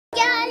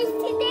Guys,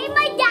 today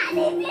my dad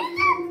is in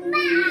a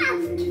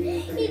mask.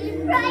 He's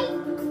right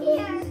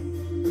here.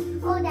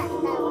 Oh, that's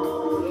that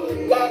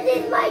one. This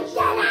is my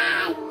Jedi.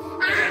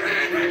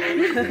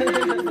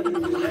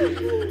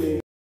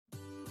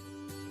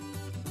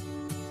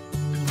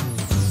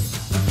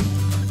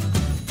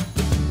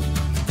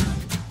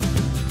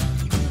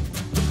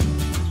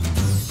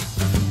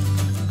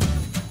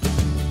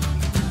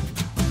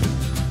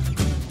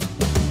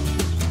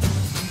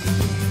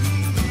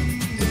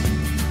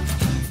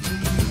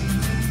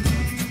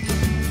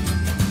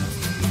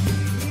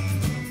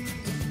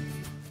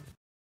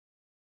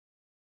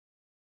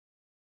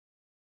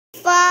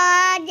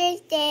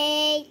 Father's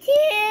Day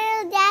to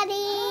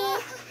Daddy.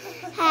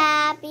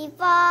 Happy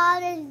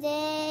Father's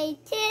Day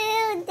to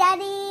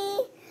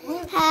Daddy.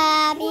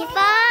 Happy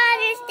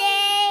Father's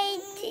Day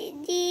to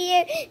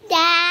dear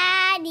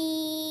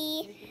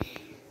Daddy.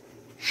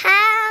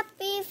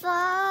 Happy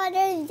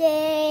Father's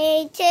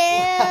Day to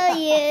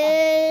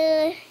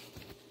you.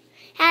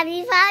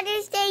 Happy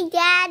Father's Day,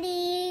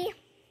 Daddy.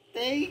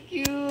 Thank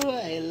you.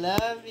 I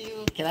love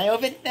you. Can I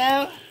open it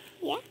now?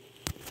 Yeah.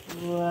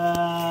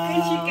 Wow.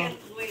 And she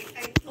can't wait.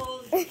 I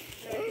told her to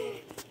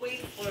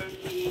wait for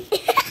me.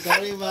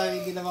 Sorry, Mami.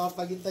 Hindi na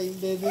makapaghintay yung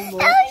baby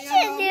mo. How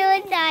should you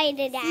tie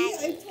to See,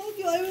 that? I told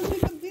you I will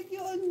make a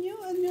video on you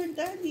and your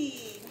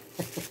daddy.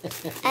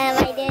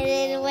 I did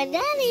it with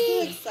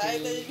Daddy. So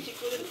excited and she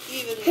couldn't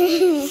even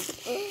wait.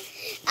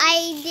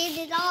 I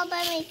did it all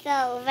by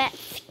myself at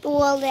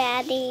school,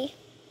 Daddy.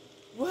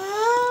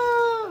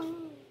 Wow!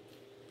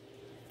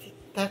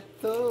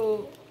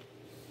 Tic-tac-toe.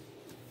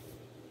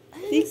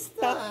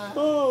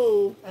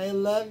 Tic-tac-toe. I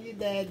love you,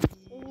 Daddy.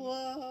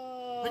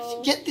 Wow. Where'd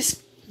you get this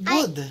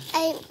wood?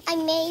 I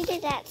made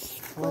it at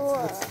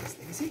school. What's this?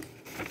 Let me see.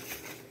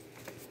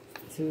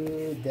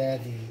 To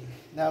Daddy.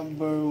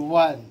 Number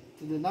 1.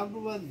 To the number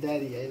 1,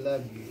 Daddy, I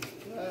love you.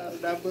 Wow,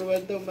 number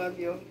 1 to,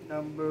 Mami. Oh.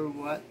 Number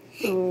 1.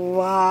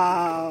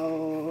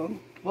 Wow.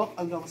 Walk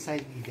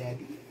alongside me,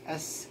 Daddy,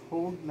 as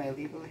hold my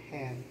little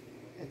hand.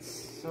 I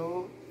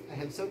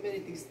have so many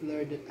things to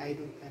learn that I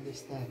don't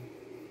understand.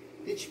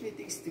 Teach me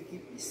things to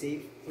keep me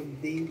safe from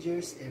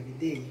dangers every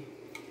day.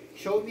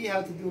 Show me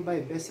how to do my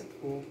best at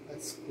home,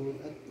 at school,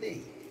 at play.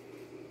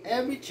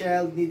 Every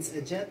child needs a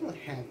gentle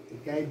hand to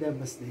guide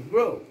them as they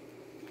grow.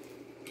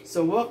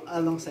 So walk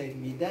alongside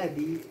me,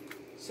 Daddy,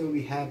 so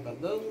we have a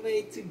long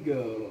way to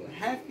go.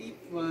 Happy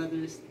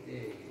Father's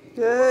Day.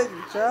 Good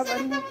job.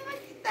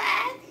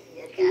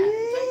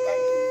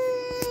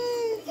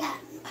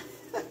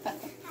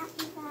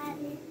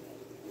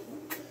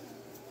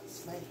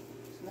 Smile.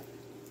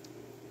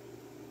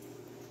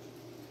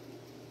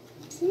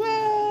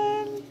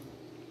 Smile.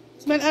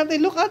 Smile, ate.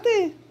 Look,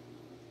 ate.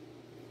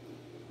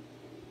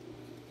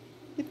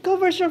 It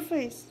covers your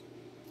face.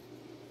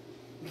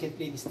 We can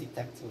play this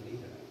tic-tac-toe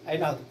later. I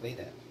know how to play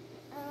that.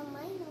 I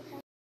know how.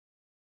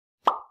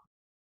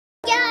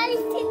 Guys,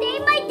 today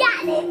my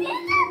dad is in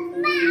a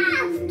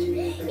mask.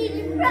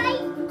 He's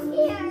right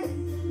here.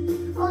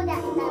 Oh,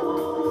 that's that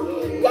one.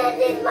 This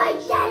is my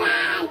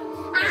Jedi.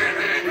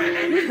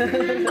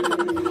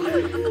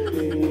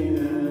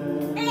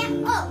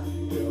 Oh,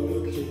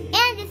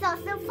 and it's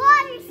also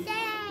Father's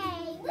Day.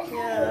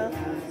 Yeah.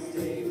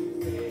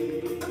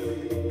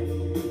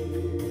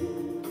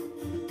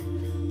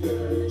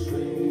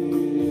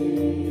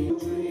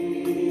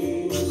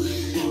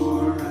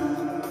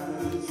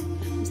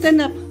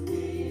 Stand up.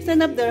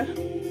 Stand up there.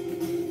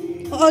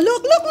 Oh,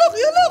 look, look, look.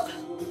 You look.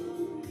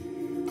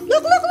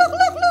 Look, look, look,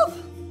 look, look.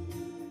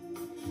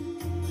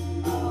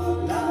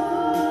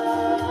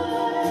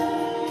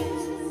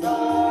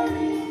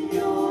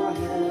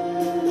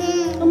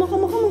 Come on,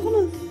 come on, come on, come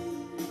on.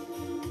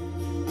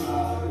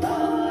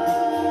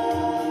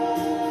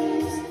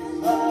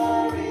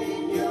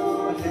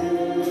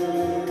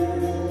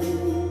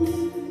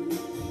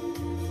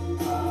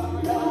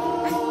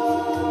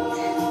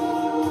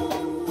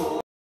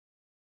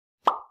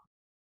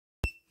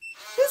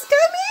 She's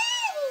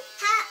coming!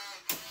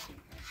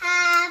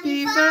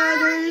 Happy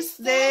Father's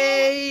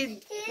Day,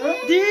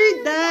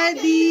 dear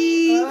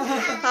Daddy.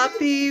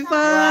 Happy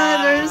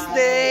Father's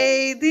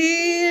Day,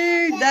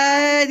 dear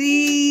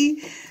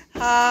Daddy.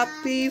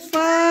 Happy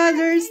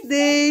Father's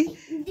Day,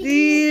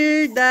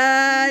 dear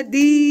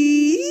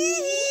Daddy.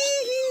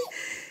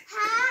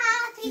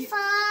 Happy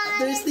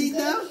Father's Day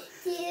daw?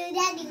 Dear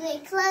Daddy,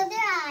 wait, close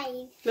your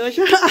eyes. Close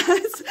your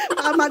eyes.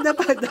 Baka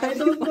madapadan. I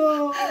don't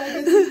know.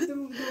 I just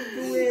do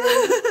it.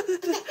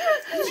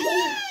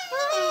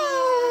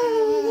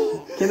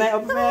 Can I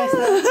open my eyes now?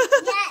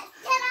 Yes,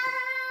 ta-da!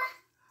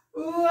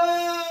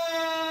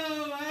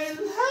 Wow! I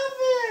love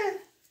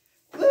it!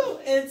 Look,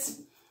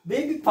 it's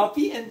Baby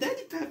Puppy and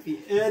Daddy Puppy.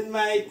 And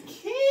my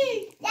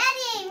cake!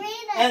 Daddy,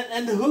 read it.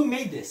 And who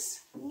made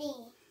this?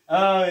 Me.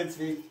 Oh, it's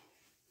me.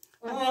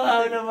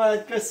 Wow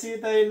naman,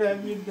 kasita I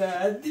love you,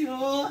 Daddy.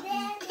 Oh.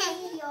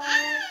 Daddy, your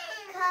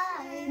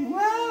card.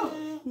 Wow!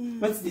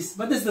 What's this?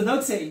 What does the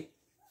note say?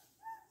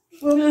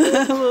 Whoa,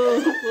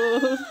 whoa.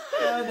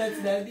 Oh,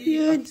 that's Daddy.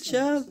 Good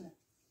job.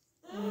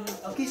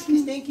 Okay,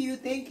 please, thank you,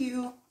 thank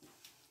you.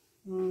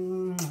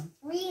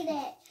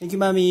 Thank you,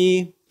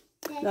 Mommy.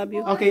 Love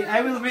you. Okay,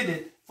 I will read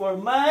it for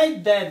my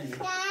daddy.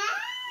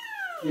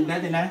 Your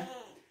daddy na?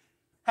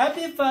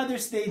 Happy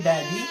Father's Day,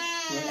 Daddy.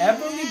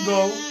 Wherever we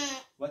go,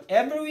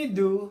 whatever we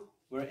do,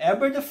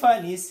 wherever the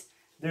fun is,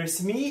 there's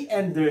me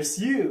and there's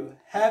you.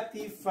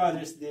 Happy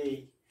Father's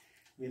Day.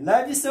 We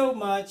love you so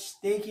much.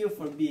 Thank you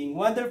for being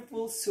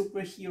wonderful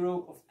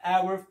superhero of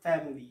our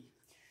family.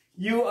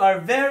 You are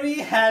very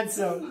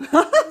handsome.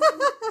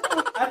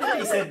 Ate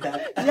Tey said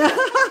that.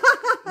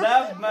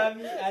 Love,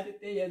 Mommy, Ate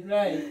Tey and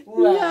Rye.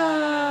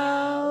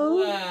 Wow.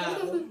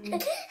 Wow.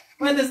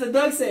 What does the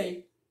dog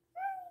say?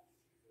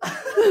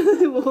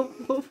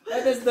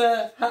 What does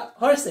the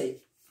horse say?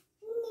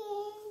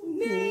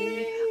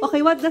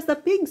 Okay, what does the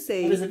pig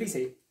say? What does the pig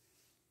say?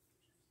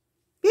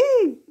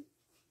 Pig.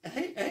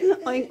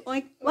 Oink,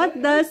 oink. What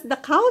does the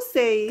cow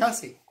say? Cow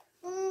say.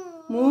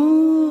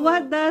 Moo.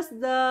 What does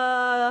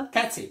the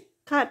Cat say.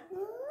 cat?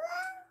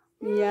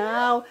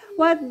 Meow.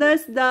 What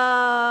does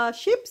the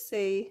sheep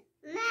say?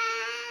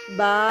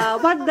 Ba.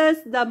 What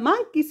does the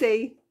monkey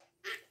say?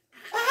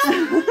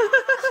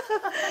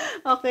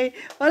 Okay.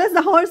 What does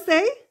the horse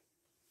say?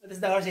 What does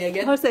the horse say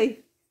again? Horse say.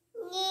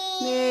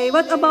 Nay.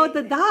 What about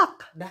the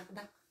duck? Duck,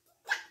 duck.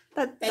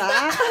 Duck.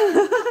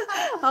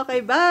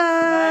 Okay, bye.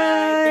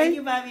 Bye. Thank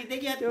you, Mommy.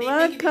 Thank you. You're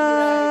Thank you, Baby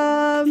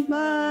Rye. welcome.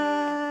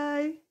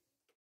 Bye.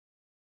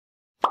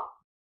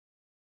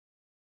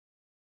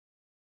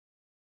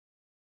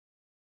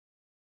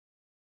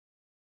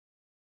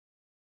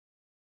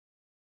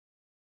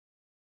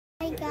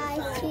 Hi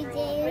guys,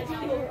 today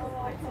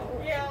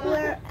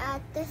we're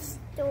at the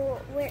store.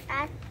 We're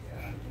at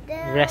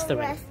the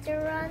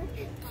restaurant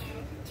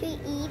to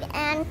eat,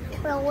 and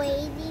we're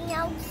waiting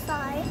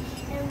outside.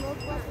 And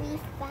look what we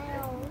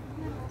found!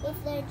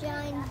 It's a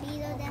giant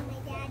beetle that my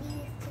daddy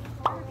used to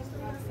hold when he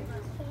was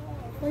a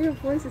kid. Oh, your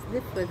voice is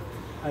different.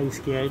 Are you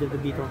scared of the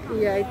beetle?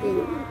 Yeah, I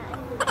think.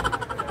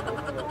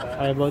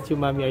 How about you,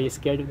 Mommy? Are you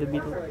scared of the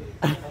beetle?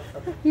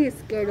 He is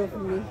scared of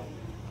me.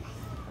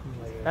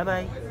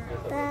 Bye-bye.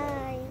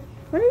 Bye.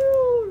 What are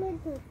you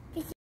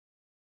like?